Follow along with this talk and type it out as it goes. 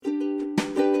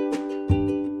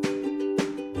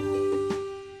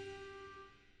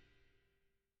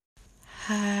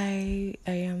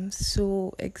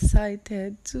so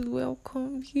excited to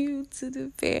welcome you to the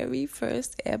very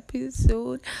first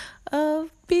episode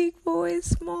of Big Boy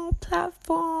Small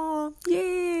Platform.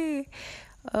 Yay!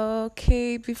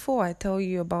 Okay, before I tell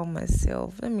you about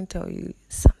myself, let me tell you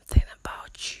something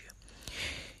about you.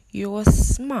 You're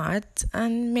smart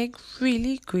and make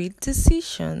really great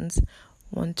decisions.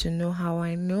 Want to know how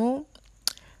I know?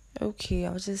 Okay,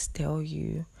 I'll just tell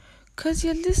you. Because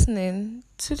you're listening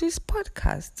to this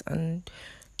podcast, and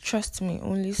trust me,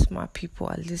 only smart people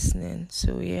are listening.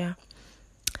 So yeah,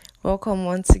 welcome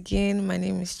once again. My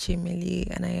name is Chimeli,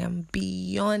 and I am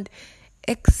beyond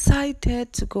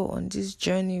excited to go on this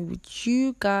journey with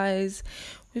you guys.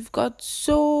 We've got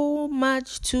so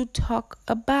much to talk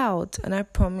about, and I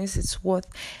promise it's worth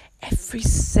every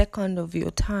second of your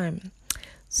time.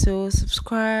 So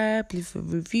subscribe, leave a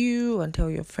review, and tell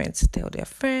your friends to tell their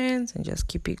friends, and just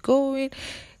keep it going,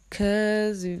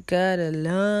 because we've got a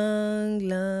long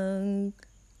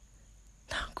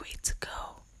way to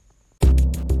go.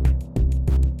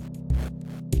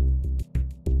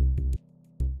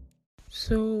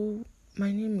 So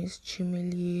my name is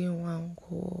Chimeli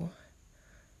Wango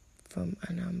from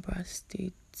Anambra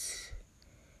State,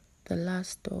 the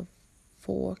last of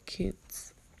 4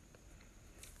 kids.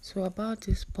 So about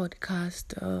this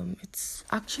podcast, it's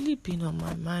actually been on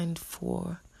my mind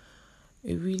for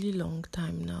a really long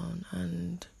time now.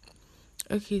 And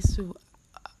okay, so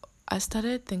I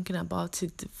started thinking about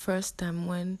it the first time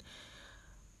when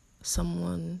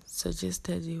someone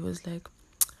suggested it. Was like,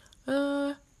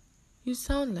 you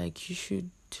sound like you should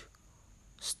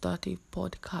start a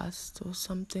podcast or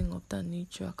something of that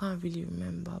nature. I can't really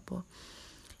remember, but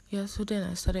yeah, so then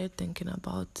I started thinking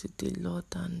about it a lot,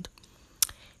 and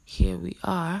here we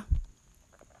are.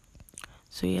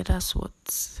 So yeah, that's what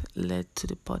led to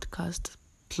the podcast.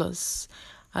 Plus,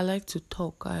 I like to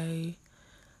talk. I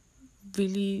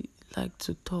really like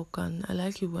to talk, and I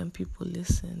like it when people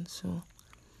listen. So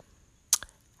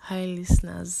hi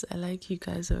listeners, I like you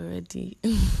guys already.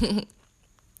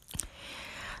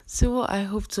 So what I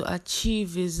hope to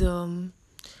achieve is a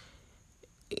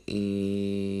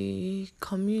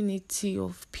community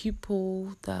of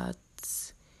people that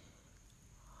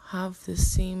have the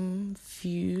same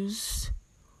views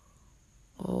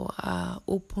or are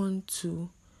open to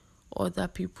other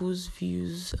people's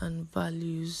views and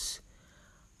values.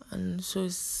 And so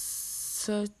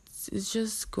it's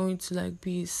just going to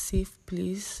be a safe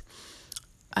place.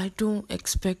 I don't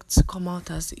expect to come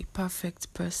out as a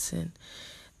perfect person.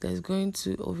 There's going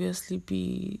to obviously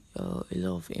be a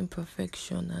lot of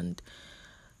imperfection, and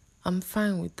I'm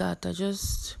fine with that. I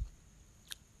just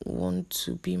want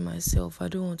to be myself. I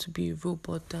don't want to be a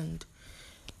robot and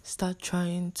start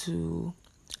trying to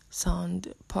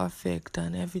sound perfect,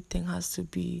 and everything has to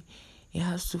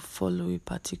follow a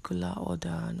particular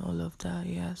order and all of that.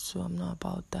 Yeah, so I'm not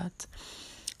about that.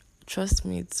 Trust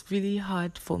me, it's really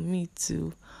hard for me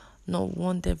to not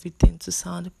want everything to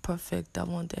sound perfect. I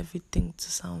want everything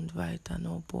to sound right and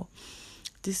all, but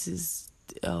this is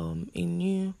a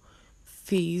new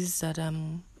phase that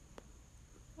I'm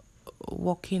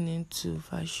walking into,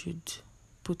 if I should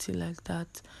put it like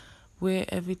that, where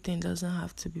everything doesn't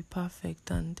have to be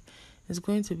perfect, and it's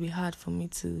going to be hard for me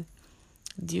to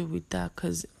deal with that,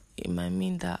 because it might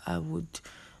mean that I would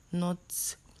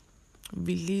not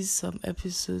release some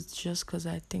episodes just because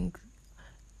I think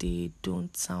they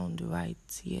don't sound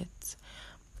right yet.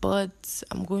 But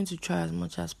I'm going to try as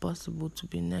much as possible to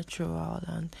be natural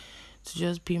and to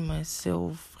just be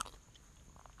myself.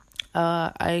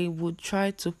 I would try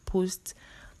to post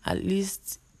at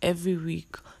least every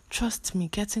week. Trust me,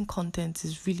 getting content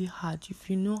is really hard. If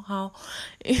you know how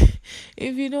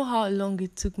long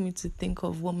it took me to think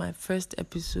of what my first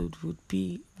episode would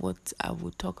be, what I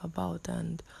would talk about,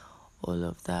 and all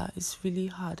of that, it's really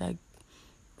hard.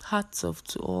 Hats off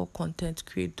to all content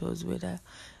creators, whether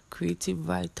creative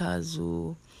writers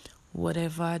or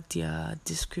whatever their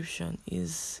description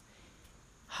is.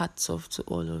 Hats off to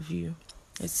all of you.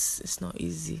 It's not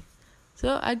easy.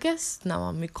 So I guess now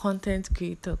I'm a content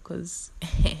creator, because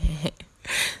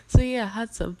so yeah,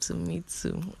 hats up to me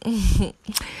too.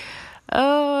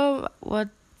 What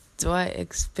do I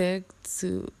expect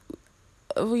to?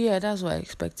 Oh yeah, that's what I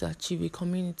expect to achieve: a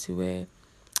community where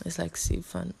it's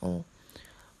safe and all.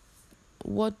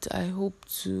 What I hope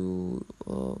to,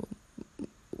 or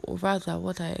rather,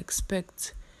 what I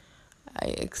expect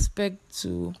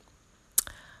to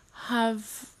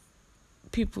have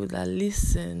people that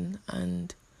listen,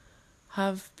 and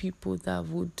have people that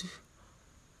would,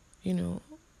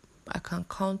 I can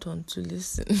count on to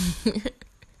listen.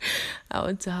 I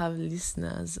want to have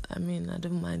listeners. I mean, I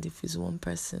don't mind if it's one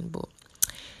person, but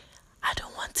I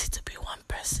don't want it to be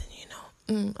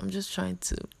I'm just trying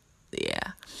to,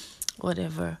 yeah,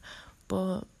 whatever.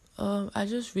 But I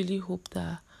just really hope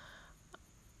that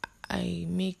I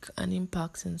make an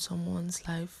impact in someone's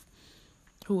life,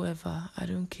 whoever, I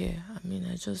don't care. I mean,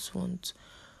 I just want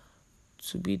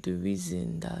to be the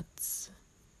reason that,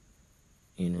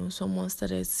 someone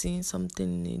started seeing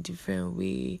something in a different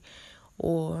way,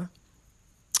 or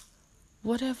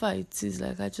whatever it is.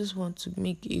 Like, I just want to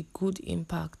make a good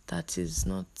impact that is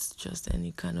not just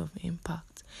any kind of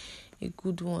impact, a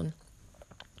good one.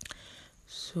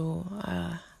 So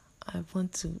I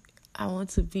want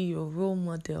to be your role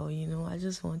model, I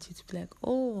just want you to be like,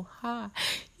 oh, hi,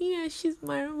 yeah, she's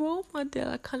my role model.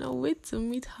 I cannot wait to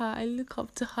meet her. I look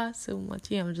up to her so much.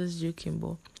 Yeah, I'm just joking,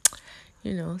 but,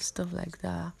 stuff like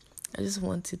that. I just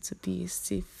want it to be a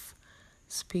safe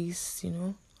space,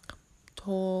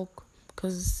 talk.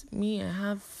 Because me, I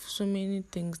have so many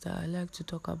things that I like to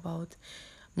talk about.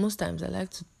 Most times I like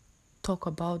to talk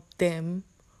about them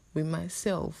with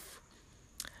myself.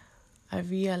 I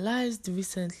realized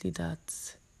recently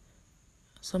that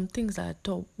some things that I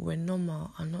thought were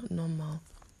normal are not normal.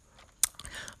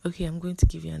 Okay, I'm going to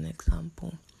give you an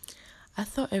example. I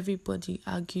thought everybody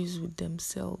argues with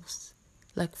themselves,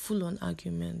 like full-on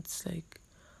arguments. Like,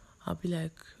 I'll be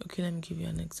like, okay, let me give you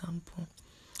an example.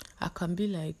 I can be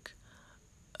like,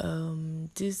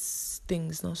 this thing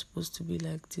is not supposed to be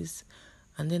like this.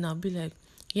 And then I'll be like,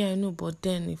 yeah, I know, but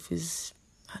then if it's,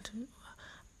 I don't know,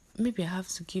 maybe I have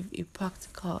to give a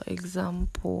practical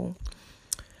example.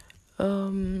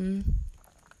 Okay,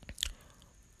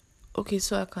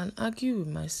 so I can argue with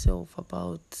myself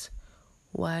about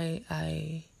why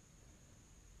I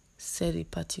said a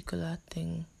particular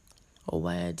thing or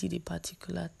why I did a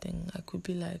particular thing. I could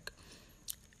be like,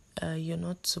 you're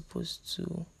not supposed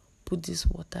to put this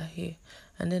water here.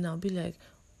 And then I'll be like,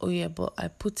 oh yeah, but I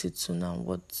put it, so now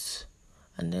what?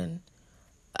 And then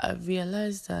I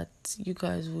realized that you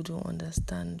guys wouldn't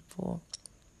understand, but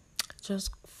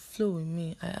just flow with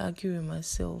me. I argue with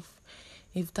myself.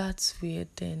 If that's weird,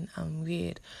 then I'm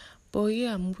weird. But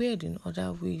yeah, I'm weird in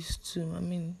other ways too. I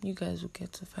mean, you guys will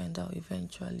get to find out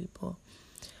eventually, but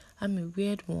I'm a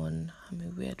weird one.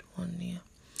 Yeah.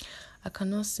 I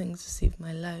cannot sing to save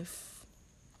my life.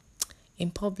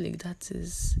 In public, that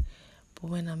is. But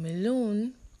when I'm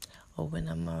alone, or when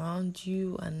I'm around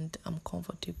you and I'm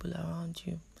comfortable around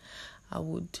you, I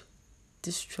would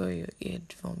destroy your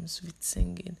eardrums with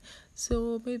singing.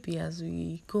 So maybe as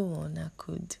we go on, I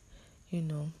could,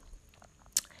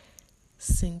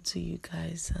 sing to you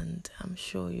guys, and I'm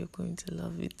sure you're going to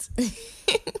love it.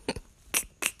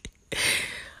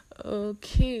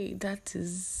 Okay, that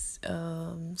is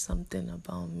something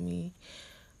about me.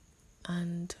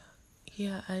 And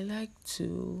yeah,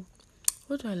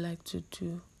 what do I like to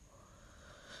do?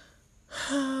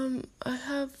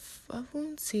 I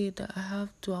won't say that I have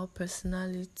dual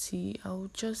personality. I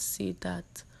would just say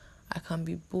that I can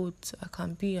be both. I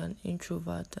can be an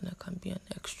introvert and I can be an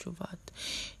extrovert.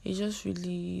 It just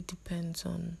really depends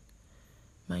on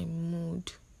my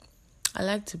mood. I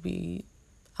like to be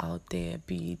out there,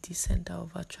 be the center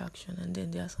of attraction, and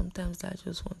then there are sometimes that I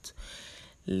just want to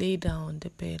lay down on the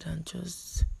bed and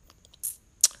just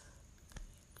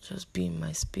be in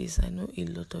my space. I know a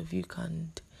lot of you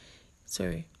can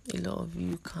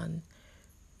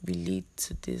relate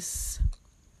to this.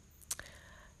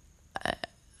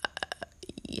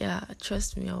 Yeah,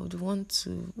 trust me, I would want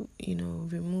to,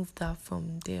 remove that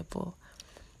from there, but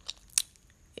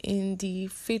in the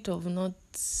fate of not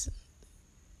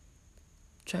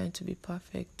trying to be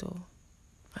perfect, or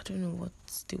I don't know what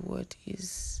the word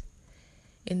is,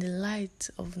 in the light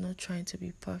of not trying to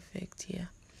be perfect, yeah,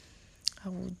 I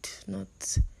would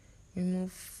not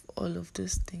remove all of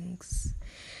those things.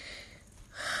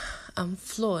 I'm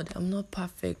flawed. I'm not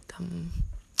perfect.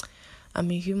 I'm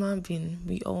a human being.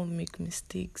 We all make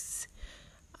mistakes.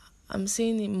 I'm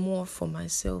saying it more for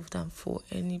myself than for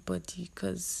anybody,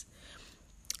 because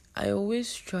I always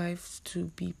strive to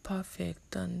be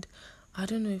perfect, and I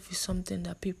don't know if it's something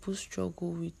that people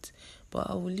struggle with, but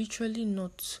I will literally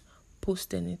not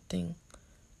post anything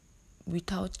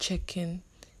without checking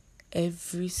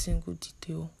every single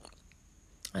detail,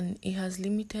 and it has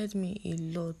limited me a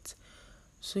lot.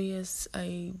 So yes,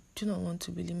 I do not want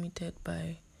to be limited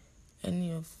by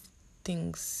any of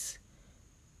things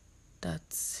that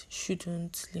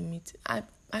shouldn't limit. I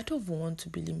don't want to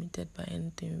be limited by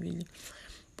anything really,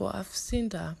 but I've seen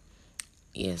that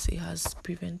yes, it has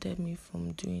prevented me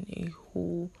from doing a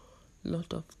whole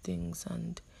lot of things,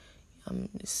 and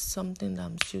it's something that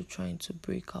I'm still trying to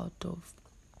break out of.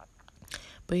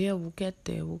 But yeah, we'll get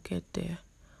there.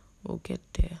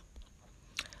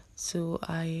 So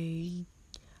I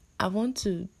I want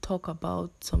to talk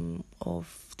about some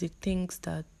of the things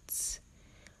that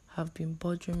have been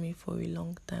bothering me for a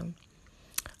long time.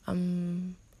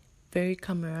 I'm very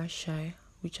camera shy,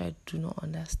 which I do not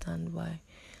understand why.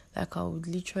 Like, I would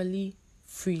literally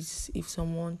freeze if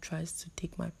someone tries to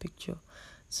take my picture.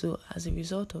 So as a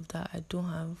result of that, I don't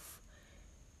have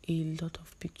a lot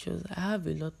of pictures. I have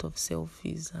a lot of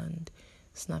selfies and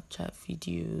Snapchat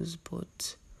videos,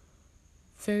 but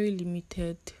very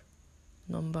limited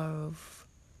number of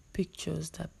pictures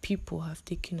that people have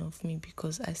taken of me,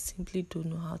 because I simply don't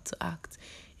know how to act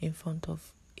in front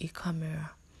of a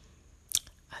camera.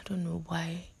 I don't know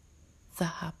why that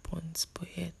happens, but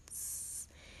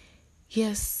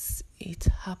yes, it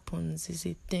happens. It's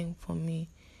a thing for me.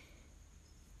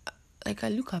 Like, I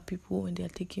look at people when they're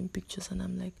taking pictures and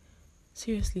I'm like,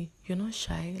 seriously, you're not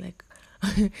shy? Like,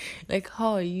 like,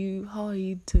 how are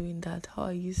you doing that? How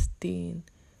are you staying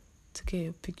to get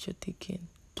your picture taken?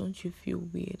 Don't you feel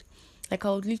weird? Like, I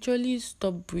would literally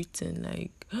stop breathing.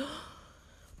 Like,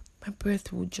 my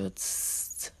breath would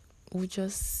just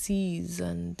cease,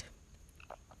 and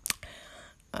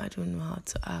I don't know how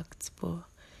to act. But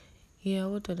yeah,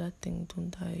 what other thing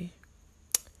don't I?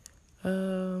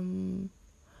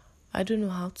 I don't know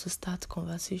how to start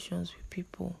conversations with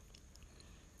people.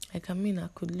 Like, I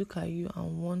could look at you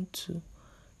and want to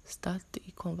start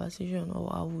a conversation,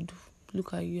 or I would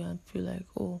look at you and feel like,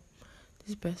 oh,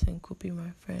 this person could be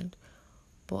my friend,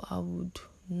 but I would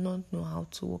not know how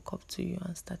to walk up to you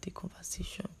and start a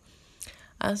conversation.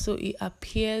 And so it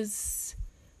appears,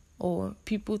 or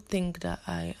people think that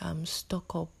I am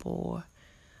stuck up or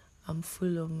I'm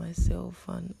full of myself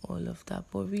and all of that.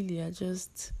 But really,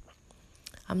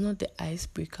 I'm not the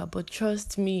icebreaker. But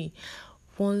trust me,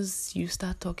 once you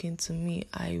start talking to me,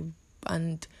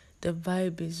 and the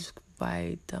vibe is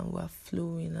right and we're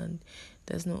flowing and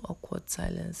there's no awkward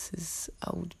silences,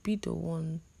 I would be the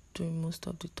one doing most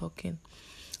of the talking.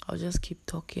 I'll just keep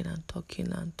talking and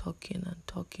talking and talking and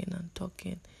talking and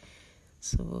talking.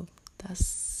 So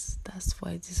that's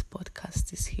why this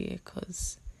podcast is here,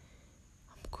 because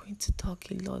I'm going to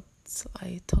talk a lot.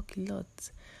 I talk a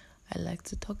lot. I like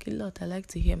to talk a lot. I like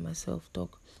to hear myself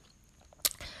talk.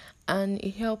 And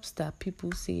it helps that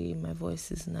people say my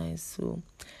voice is nice. So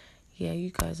yeah,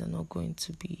 you guys are not going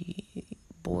to be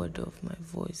bored of my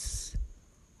voice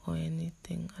or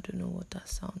anything. I don't know what that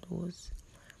sound was.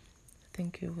 I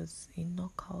think it was a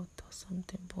knockout or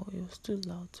something, but it was too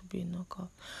loud to be a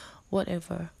knockout.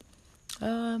 Whatever.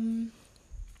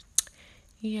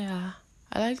 Yeah,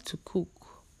 I like to cook.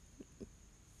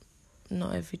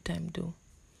 Not every time though.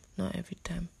 Not every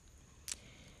time.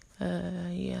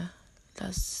 Yeah,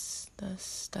 that's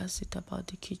it about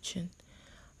the kitchen.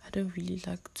 I don't really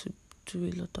like to do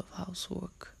a lot of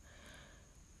housework.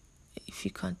 If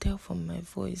you can tell from my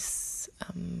voice,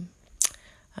 I'm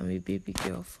a baby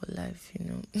girl for life, you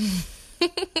know.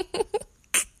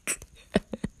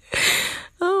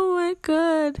 Oh my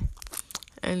God.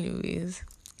 Anyways,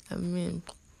 and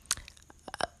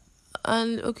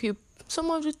okay, some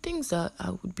of the things that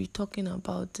I would be talking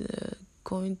about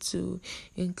going to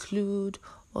include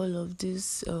all of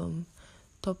these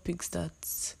topics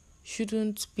that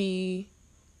shouldn't be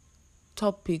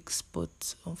topics,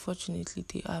 but unfortunately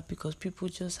they are, because people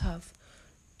just have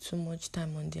too much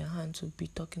time on their hands to be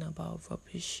talking about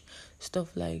rubbish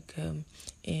stuff. Like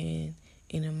in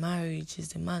a marriage, is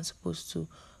the man supposed to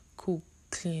cook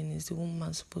clean? Is the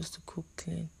woman supposed to cook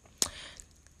clean?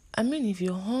 If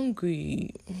you're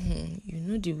hungry, you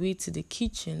know the way to the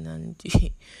kitchen, and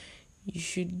you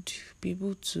should be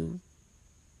able to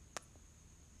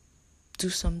do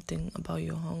something about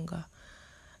your hunger.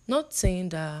 Not saying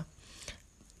that,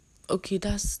 okay,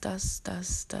 that's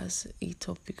a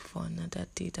topic for another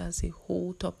day. That's a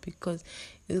whole topic, because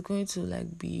it's going to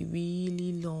be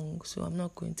really long. So I'm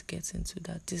not going to get into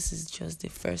that. This is just the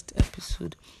first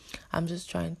episode. I'm just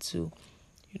trying to,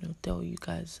 tell you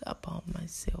guys about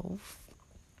myself,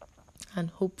 and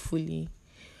hopefully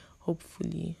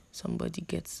somebody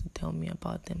gets to tell me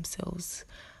about themselves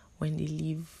when they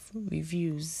leave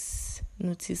reviews.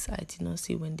 Notice I did not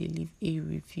say when they leave a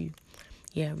review.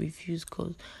 Yeah, reviews,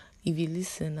 because if you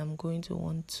listen, I'm going to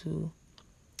want to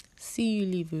see you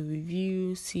leave a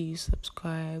review, see you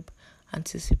subscribe,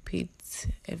 anticipate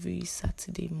every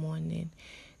Saturday morning.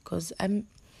 Because I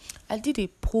did a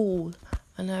poll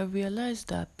and I realized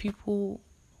that people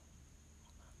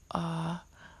are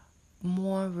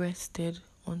more rested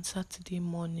on Saturday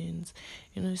mornings.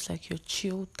 It's like your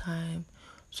chill time.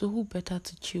 So who better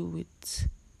to chill with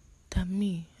than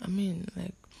me?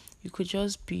 You could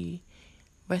just be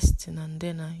resting, and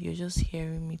then you're just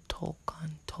hearing me talk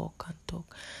and talk and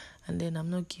talk. And then I'm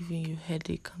not giving you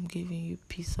headache, I'm giving you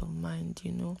peace of mind,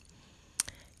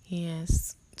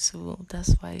 Yes, so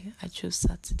that's why I chose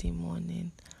Saturday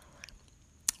morning,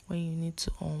 when you need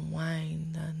to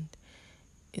unwind and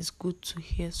it's good to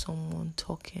hear someone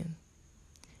talking,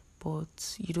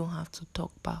 but you don't have to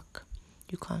talk back.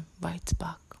 You can write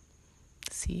back.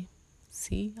 See,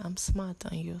 I'm smart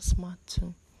and you're smart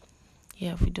too.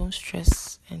 Yeah, we don't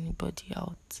stress anybody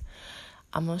out.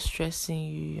 I'm not stressing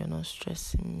you, you're not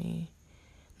stressing me.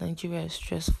 Nigeria is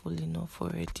stressful enough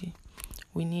already.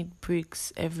 We need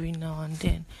breaks every now and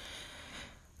then.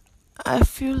 I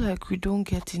feel like we don't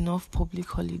get enough public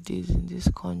holidays in this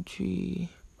country.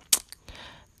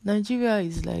 Nigeria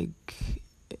is like,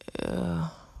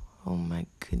 oh my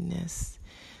goodness.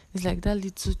 It's like that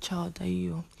little child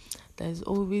that is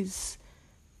always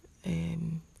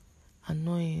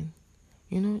annoying.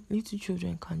 Little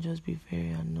children can just be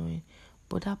very annoying.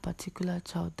 But that particular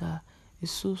child that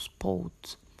is so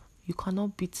spoiled, you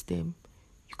cannot beat them.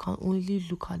 You can only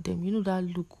look at them. That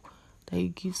look that you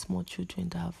give small children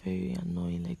that are very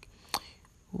annoying, like,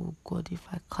 oh God, if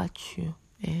I catch you.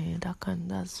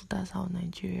 That's how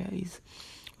Nigeria is.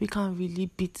 We can't really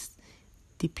beat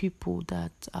the people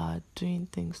that are doing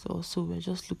things also. We're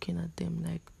just looking at them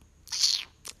like,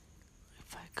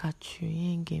 if I catch you,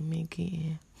 you ain't gonna make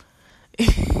it.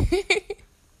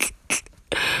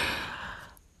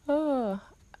 Oh,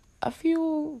 I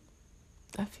feel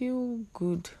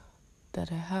good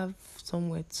that I have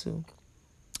somewhere to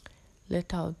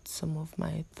let out some of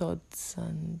my thoughts,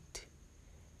 and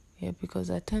because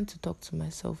I tend to talk to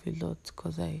myself a lot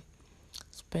because I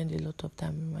spend a lot of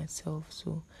time with myself.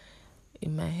 So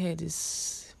in my head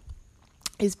it's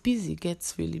busy,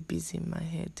 gets really busy in my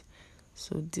head.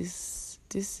 So this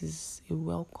is a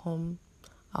welcome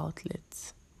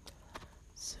outlet.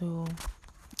 So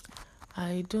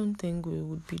I don't think we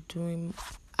would be doing.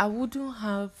 I wouldn't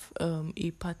have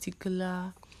a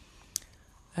particular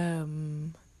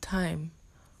time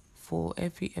for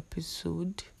every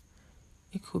episode.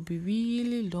 It could be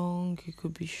really long, it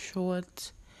could be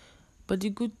short. But the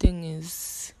good thing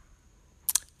is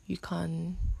you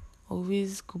can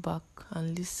always go back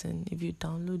and listen. If you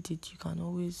download it, you can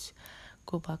always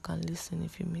go back and listen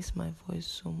if you miss my voice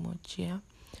so much, yeah?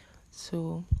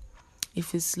 So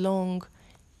if it's long,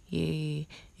 yay.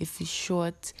 If it's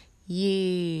short,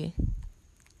 yay.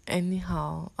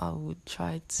 Anyhow, I would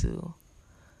try to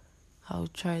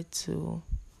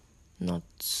not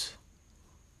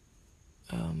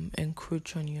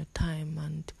encroach on your time,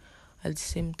 and at the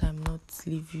same time not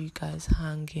leave you guys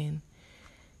hanging.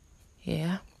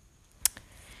 Yeah.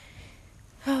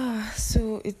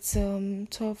 So it's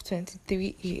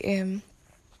 12:23 a.m.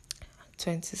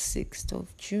 26th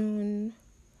of June.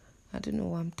 I don't know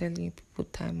why I'm telling people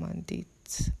time and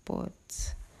date,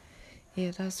 but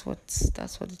yeah, that's what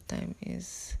the time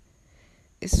is.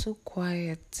 It's so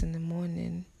quiet in the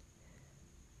morning,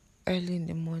 early in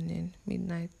the morning,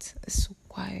 midnight. It's so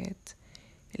quiet.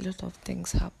 A lot of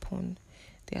things happen.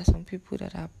 There are some people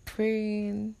that are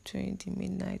praying during the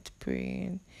midnight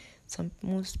praying.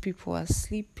 Most people are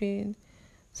sleeping.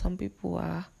 Some people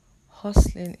are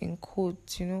hustling in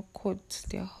quotes. Quotes.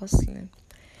 They are hustling.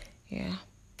 Yeah,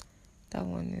 I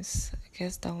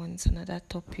guess that one is another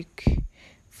topic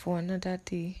for another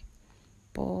day.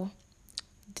 But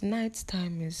the night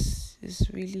time is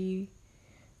really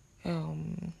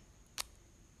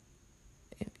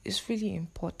it's really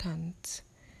important,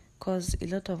 because a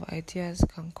lot of ideas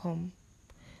can come.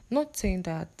 Not saying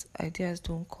that ideas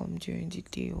don't come during the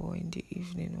day or in the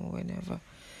evening or whenever,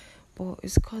 but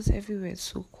it's because everywhere is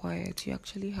so quiet. You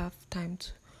actually have time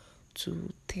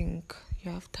to think.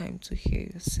 You have time to hear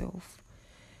yourself.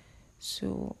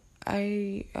 So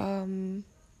I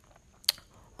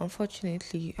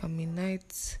unfortunately I'm a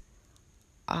night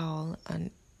owl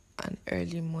and an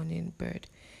early morning bird.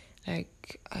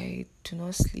 Like, I do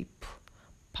not sleep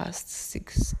past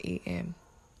 6 a.m.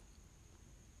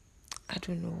 I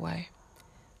don't know why.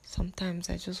 Sometimes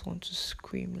I just want to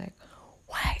scream, like,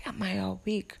 why am I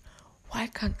awake? I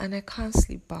can't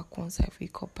sleep back once I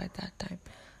wake up by that time.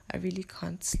 I really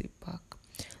can't sleep back.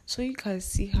 So you guys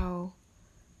see how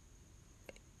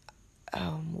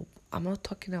I'm not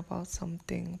talking about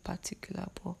something particular,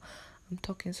 but I'm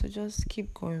talking. So just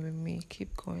keep going with me.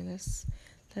 Keep going. Let's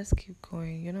keep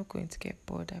going. You're not going to get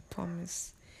bored, I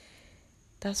promise.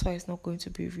 That's why it's not going to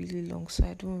be really long, so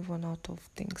I don't run out of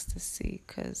things to say,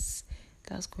 because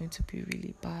that's going to be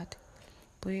really bad.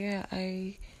 But yeah,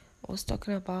 I was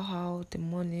talking about how the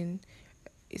morning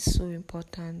is so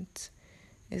important.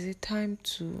 It's a time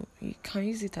you can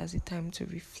use it as a time to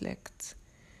reflect,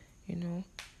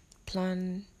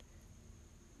 plan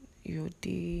your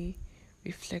day,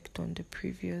 reflect on the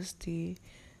previous day.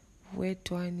 Where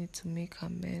do I need to make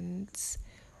amends?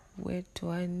 Where do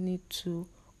I need to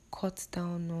cut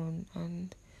down on?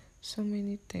 And so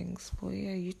many things. But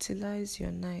yeah, utilize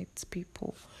your night,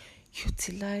 people.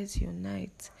 Utilize your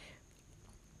night.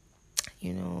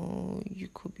 You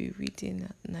could be reading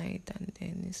at night and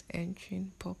then it's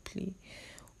entering properly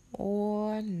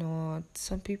or not.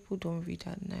 Some people don't read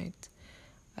at night.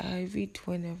 I read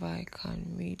whenever I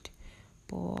can read,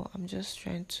 but I'm just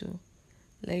trying to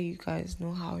let you guys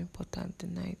know how important the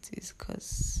night is,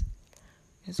 because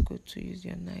it's good to use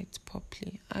your night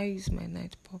properly. I use my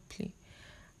night properly.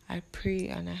 I pray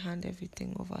and I hand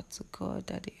everything over to God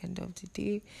at the end of the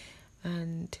day,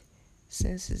 and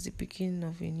since it's the beginning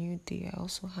of a new day, I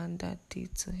also hand that day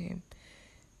to Him,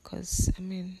 because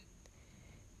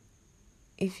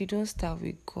if you don't start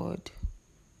with God,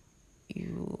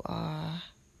 you are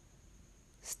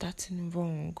starting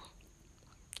wrong.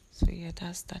 So yeah,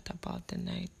 that's that about the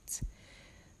night.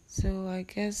 So I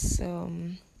guess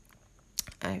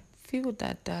I feel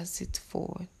that that's it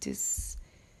for this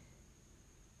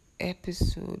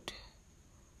episode.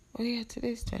 Oh yeah,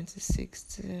 today's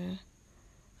 26th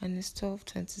and it's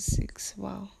 12:26.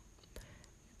 Wow.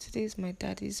 Today is my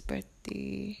daddy's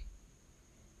birthday.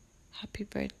 Happy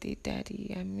birthday,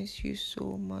 Daddy. I miss you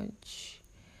so much.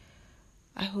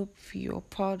 I hope you're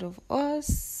proud of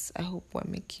us. I hope we're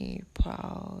making you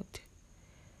proud.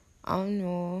 I don't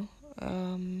know.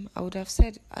 I would have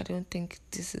said I don't think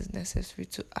this is necessary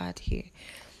to add here.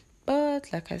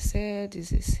 But like I said,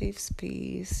 it's a safe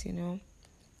space,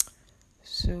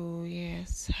 So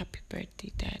yes, happy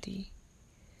birthday, Daddy.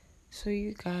 So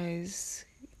you guys,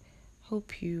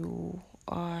 hope you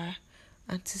are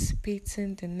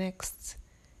anticipating the next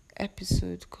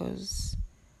episode, because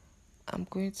I'm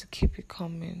going to keep it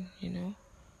coming,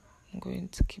 I'm going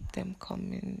to keep them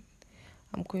coming.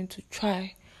 I'm going to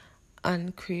try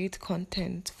and create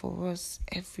content for us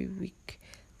every week.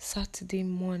 Saturday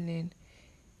morning.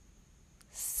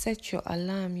 Set your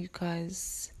alarm, you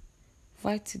guys.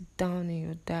 Write it down in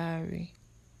your diary.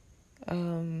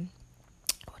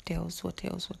 What else?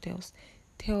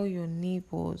 Tell your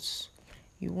neighbors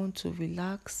you want to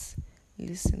relax,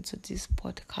 listen to this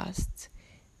podcast.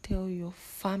 Tell your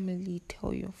family,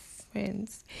 tell your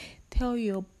friends, tell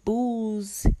your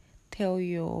booze, tell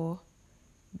your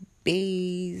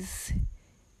bays.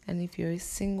 And if you're a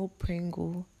single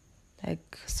Pringle,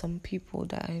 like some people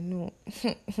that I know,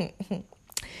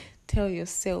 tell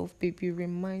yourself, baby,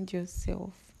 remind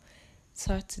yourself.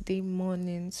 Saturday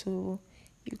morning. So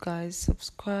you guys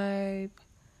subscribe,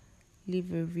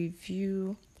 leave a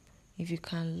review. If you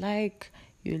can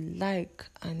you like,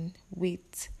 and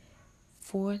wait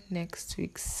for next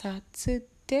week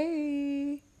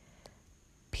Saturday.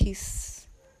 Peace.